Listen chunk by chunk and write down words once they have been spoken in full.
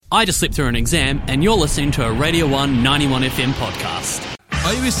I just slipped through an exam, and you're listening to a Radio 1 91 FM podcast.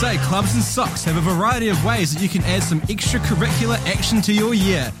 OUSA Clubs and Socks have a variety of ways that you can add some extracurricular action to your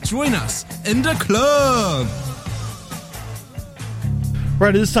year. Join us in the club.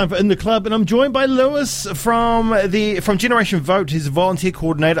 Right, it is time for In the Club, and I'm joined by Lewis from Generation Vote. He's a volunteer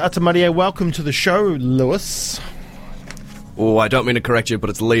coordinator. Atamaria, welcome to the show, Lewis. Oh, I don't mean to correct you, but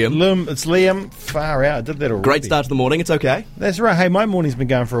it's Liam. It's Liam. Far out. I did that already. Great start to the morning. It's okay. That's right. Hey, my morning's been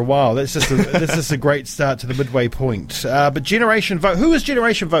going for a while. That's just a great start to the midway point. But Generation Vote. Who is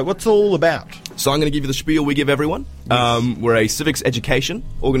Generation Vote? What's it all about? So I'm going to give you the spiel we give everyone. Yes. We're a civics education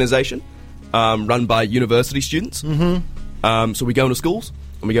organisation run by university students. Mm-hmm. So we go into schools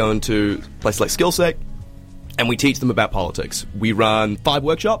and we go into places like Skillsec and we teach them about politics. We run 5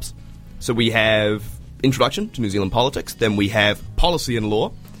 workshops. So we have Introduction to New Zealand Politics, then we have Policy and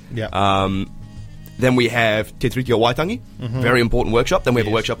Law, then we have Te Tiriki o Waitangi, very important workshop, then we have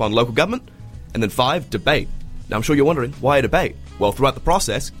a workshop on local government, and then 5, Debate. Now I'm sure you're wondering, why a debate? Well, throughout the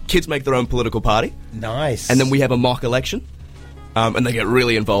process, kids make their own political party. Nice. And then we have a mock election, and they get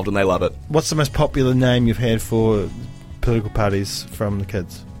really involved and they love it. What's the most popular name you've had for political parties from the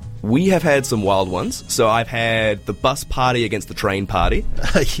kids? We have had some wild ones. So I've had the bus party against the train party.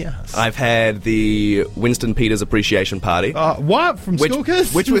 Yes. I've had the Winston Peters Appreciation Party. What? From school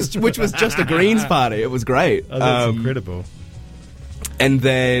kids? Which was just a Greens party. It was great. Oh, that's incredible. And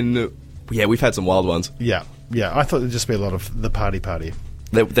then, we've had some wild ones. Yeah. I thought there'd just be a lot of the party.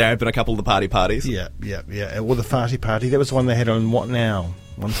 There have been a couple of the parties. Yeah. Or the farty party. That was the one they had on What Now?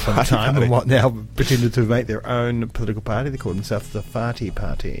 Once upon a time, and What Now pretended to make their own political party. They called themselves the Farty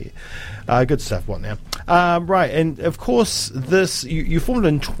Party. Good stuff, What Now? Right, and of course, this you formed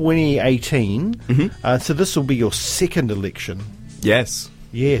in 2018, so this will be your second election. Yes,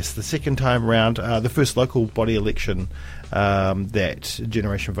 the second time around. The first local body election that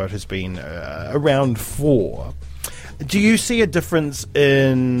Generation Vote has been around for. Do you see a difference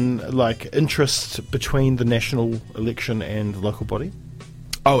in interest between the national election and the local body?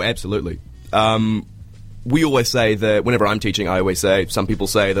 Oh, absolutely. We always say that, whenever I'm teaching, some people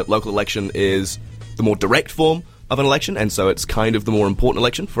say that local election is the more direct form of an election, and so it's kind of the more important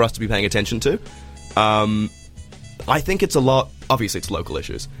election for us to be paying attention to. I think it's obviously it's local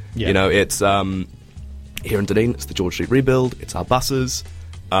issues. Yeah. You know, it's, here in Dunedin, it's the George Street rebuild, it's our buses,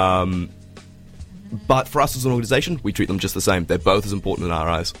 but for us as an organisation, we treat them just the same. They're both as important in our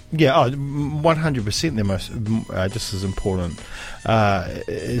eyes. Yeah, 100%. They're most just as important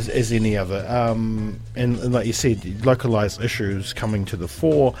as any other. And like you said, localised issues coming to the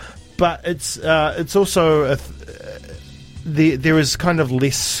fore, but it's also there is kind of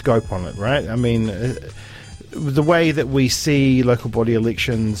less scope on it, right? I mean, the way that we see local body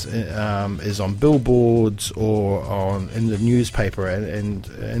elections is on billboards or in the newspaper and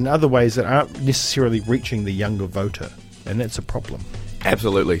in other ways that aren't necessarily reaching the younger voter, and that's a problem.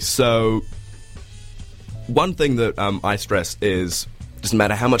 Absolutely. So one thing that I stress is, doesn't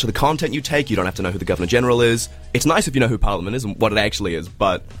matter how much of the content you take, you don't have to know who the Governor-General is. It's nice if you know who Parliament is and what it actually is,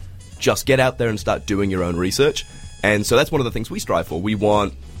 but just get out there and start doing your own research. And so that's one of the things we strive for. We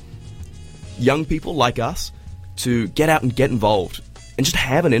want young people like us to get out and get involved and just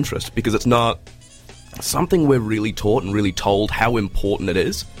have an interest, because it's not something we're really taught and really told how important it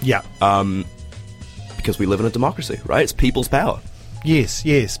is. Yeah. Because we live in a democracy, right? It's people's power.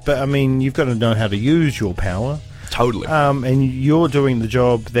 Yes. But, I mean, you've got to know how to use your power. Totally. And you're doing the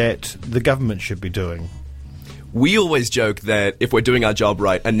job that the government should be doing. We always joke that if we're doing our job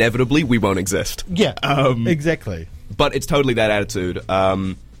right, inevitably we won't exist. Yeah, exactly. But it's totally that attitude.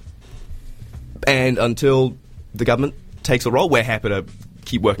 And until the government takes a role, we're happy to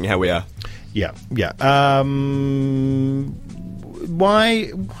keep working how we are. Yeah.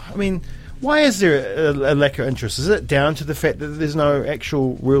 Why is there a lack of interest? Is it down to the fact that there's no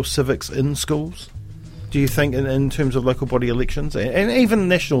actual real civics in schools? Do you think in terms of local body elections and even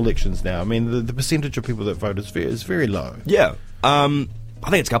national elections now? I mean, the percentage of people that vote is very low. Yeah. I think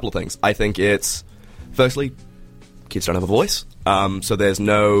it's a couple of things. I think it's, firstly, kids don't have a voice. So there's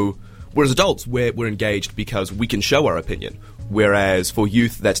no... Whereas adults, we're engaged because we can show our opinion. Whereas for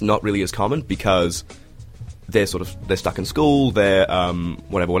youth, that's not really as common because they're stuck in school, they're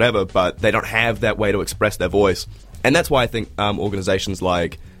whatever, but they don't have that way to express their voice. And that's why I think organisations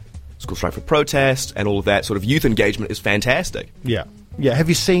like School Strike for Protest and all of that sort of youth engagement is fantastic. Yeah. Have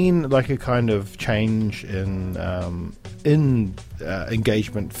you seen like a kind of change in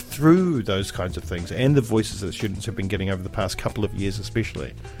engagement through those kinds of things and the voices that students have been getting over the past couple of years,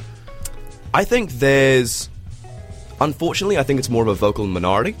 especially? I think unfortunately, I think it's more of a vocal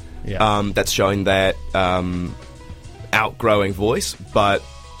minority that's showing that outgrowing voice. But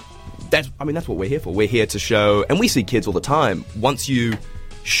that's what we're here for. We're here to show, and we see kids all the time. Once you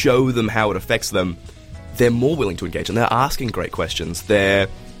show them how it affects them, they're more willing to engage, and they're asking great questions. They're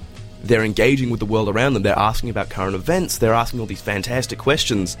engaging with the world around them. They're asking about current events. They're asking all these fantastic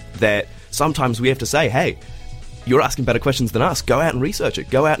questions that sometimes we have to say, hey, you're asking better questions than us. Go out and research it.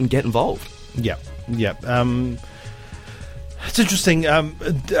 Go out and get involved. Yeah. It's interesting. I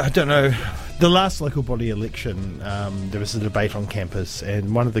don't know. The last local body election, there was a debate on campus,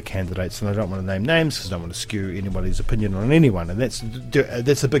 and one of the candidates, and I don't want to name names because I don't want to skew anybody's opinion on anyone, and that's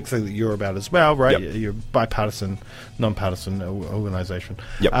a big thing that you're about as well, right? Yep. You're a bipartisan, non-partisan organisation.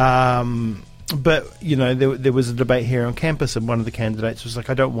 Yep. But, you know, there was a debate here on campus, and one of the candidates was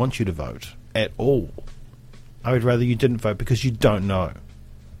like, I don't want you to vote at all. I would rather you didn't vote because you don't know.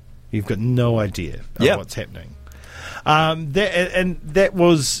 You've got no idea of what's happening. That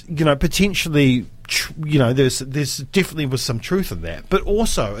was, you know, potentially, you know, there's definitely was some truth in that, but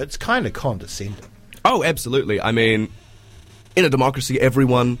also it's kind of condescending. Oh, absolutely. I mean, in a democracy,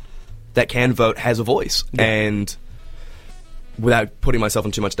 everyone that can vote has a voice, and without putting myself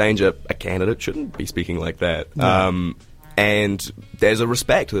in too much danger, a candidate shouldn't be speaking like that. No. And there's a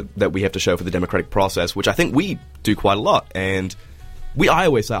respect that we have to show for the democratic process, which I think we do quite a lot. And I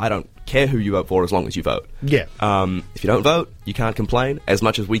always say, I don't care who you vote for as long as you vote. Yeah. If you don't vote, you can't complain, as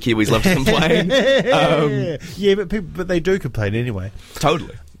much as we Kiwis love to complain. But they do complain anyway.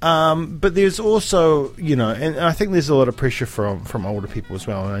 Totally. But there's also, you know, and I think there's a lot of pressure from older people as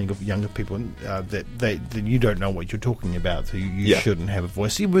well, and younger people, that you don't know what you're talking about, so you shouldn't have a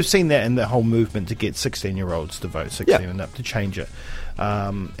voice. We've seen that in the whole movement to get 16-year-olds to vote, 16 and up, to change it.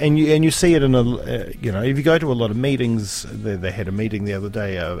 And you see it in you know, if you go to a lot of meetings, they had a meeting the other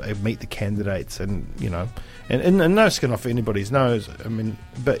day, meet the candidates, and you know, and no skin off anybody's nose. I mean,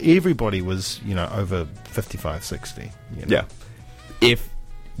 but everybody was, you know, over 55, 60. You know? Yeah. If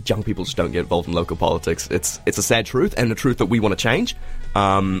young people just don't get involved in local politics, it's a sad truth, and a truth that we want to change.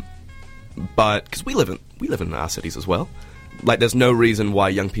 But because we live in our cities as well, like there's no reason why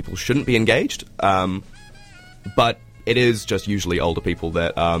young people shouldn't be engaged. But it is just usually older people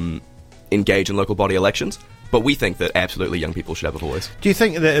that engage in local body elections. But we think that absolutely young people should have a voice. Do you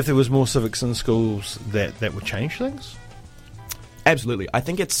think that if there was more civics in schools, that would change things? Absolutely. I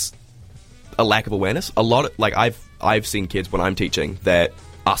think it's a lack of awareness. A lot of, like, I've seen kids when I'm teaching that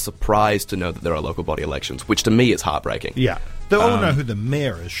are surprised to know that there are local body elections, which to me is heartbreaking. Yeah. They all know who the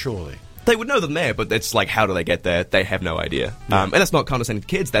mayor is, surely. They would know the mayor, but it's like, how do they get there? They have no idea. And that's not condescending to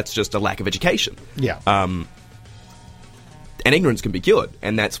kids, that's just a lack of education. Yeah. And ignorance can be cured,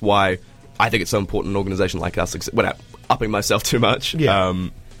 and that's why I think it's so important an organisation like us, without upping myself too much. Yeah.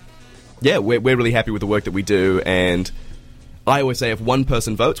 We're really happy with the work that we do, and I always say if one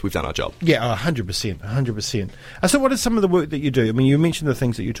person votes, we've done our job. Yeah, 100%, 100%. So what is some of the work that you do? I mean, you mentioned the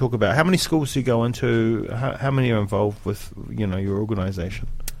things that you talk about. How many schools do you go into? How many are involved with, you know, your organisation?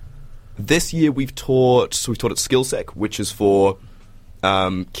 This year we've taught at SkillSec, which is for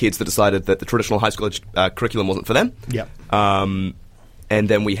kids that decided that the traditional high school curriculum wasn't for them. Yeah. And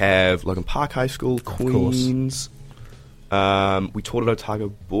then we have Logan Park High School, Queens. We taught at Otago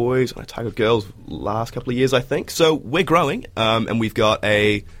Boys and Otago Girls last couple of years, I think. So we're growing, and we've got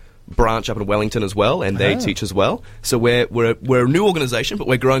a branch up in Wellington as well, and they teach as well. So we're a new organisation, but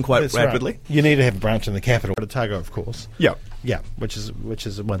we're growing quite rapidly. Right. You need to have a branch in the capital, Otago, of course. Yeah. Yeah, which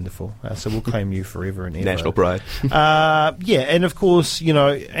is wonderful. So we'll claim you forever and ever. National pride. And of course, you know,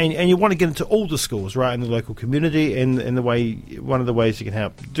 and you want to get into all the schools, right, in the local community, and one of the ways you can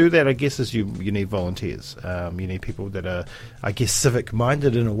help do that, I guess, is you need volunteers. You need people that are, I guess,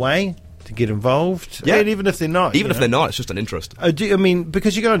 civic-minded in a way to get involved. Yeah. And even if they're not. Even if they're not, it's just an interest. I mean,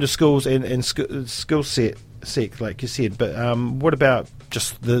 because you go into schools and skill set, like you said, but what about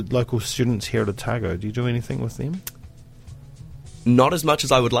just the local students here at Otago? Do you do anything with them? Not as much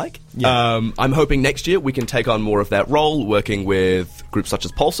as I would like. Yeah. I'm hoping next year we can take on more of that role, working with groups such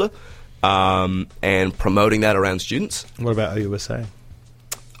as Pulsar, and promoting that around students. What about OUSA?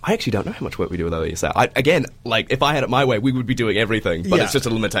 I actually don't know how much work we do with OUSA. Again, like, if I had it my way, we would be doing everything, but it's just a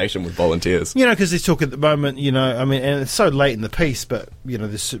limitation with volunteers. You know, because there's talk at the moment, you know, I mean, and it's so late in the piece, but, you know,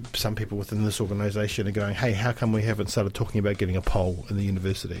 there's some people within this organisation are going, hey, how come we haven't started talking about getting a poll in the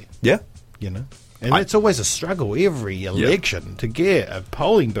university? Yeah. You know? And it's always a struggle every election to get a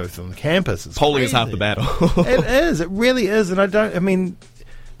polling booth on the campus. Polling is half the battle. It is. It really is. And I mean,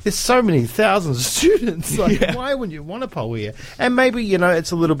 there's so many thousands of students. Like, why wouldn't you want a poll here? And maybe, you know, it's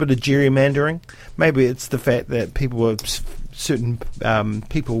a little bit of gerrymandering. Maybe it's the fact that certain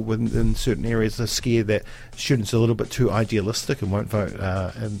people within certain areas are scared that students are a little bit too idealistic and won't vote.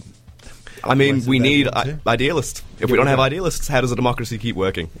 I mean, ways we that need want to. idealists. If Yeah, we don't we have do. idealists, how does a democracy keep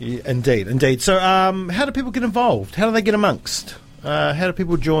working? Yeah, indeed. So, how do people get involved? How do they get amongst? How do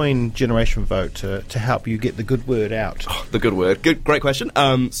people join Generation Vote to help you get the good word out? The good word. Great question.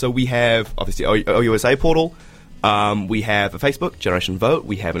 So we have, obviously, OUSA portal. We have a Facebook, Generation Vote.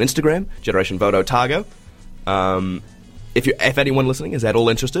 We have an Instagram, Generation Vote Otago. If anyone listening is at all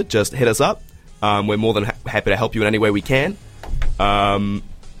interested, just hit us up. We're more than happy to help you in any way we can.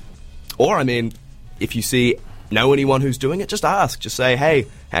 Or, I mean, if you know anyone who's doing it, just ask. Just say, hey,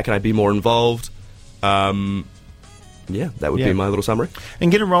 how can I be more involved? Yeah, that would be my little summary.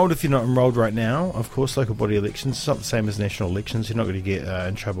 And get enrolled if you're not enrolled right now. Of course, local body elections, it's not the same as national elections. You're not going to get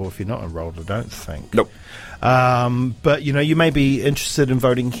in trouble if you're not enrolled, I don't think. Nope. But, you may be interested in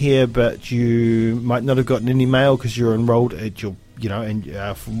voting here, but you might not have gotten any mail because you're enrolled at your,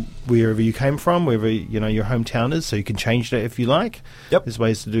 from wherever you came from, wherever, your hometown is, so you can change that if you like. Yep. There's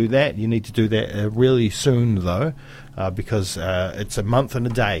ways to do that. You need to do that really soon, though, because it's a month and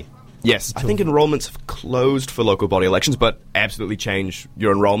a day. Yes, I think enrolments have closed for local body elections, but absolutely change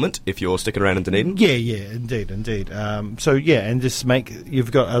your enrolment if you're sticking around in Dunedin. Yeah, indeed. And just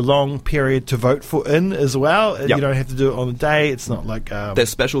you've got a long period to vote in as well. Yep. You don't have to do it on the day. It's not like...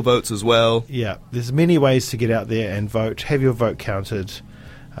 There's special votes as well. Yeah, there's many ways to get out there and vote. Have your vote counted.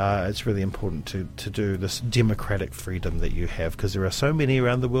 It's really important to do this democratic freedom that you have, because there are so many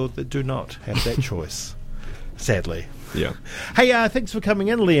around the world that do not have that choice, sadly. Yeah. Hey, thanks for coming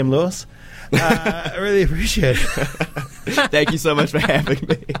in, Liam Lewis. I really appreciate it. Thank you so much for having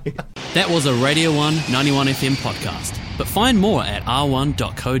me. That was a Radio 1 91 FM podcast. But find more at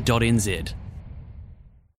r1.co.nz.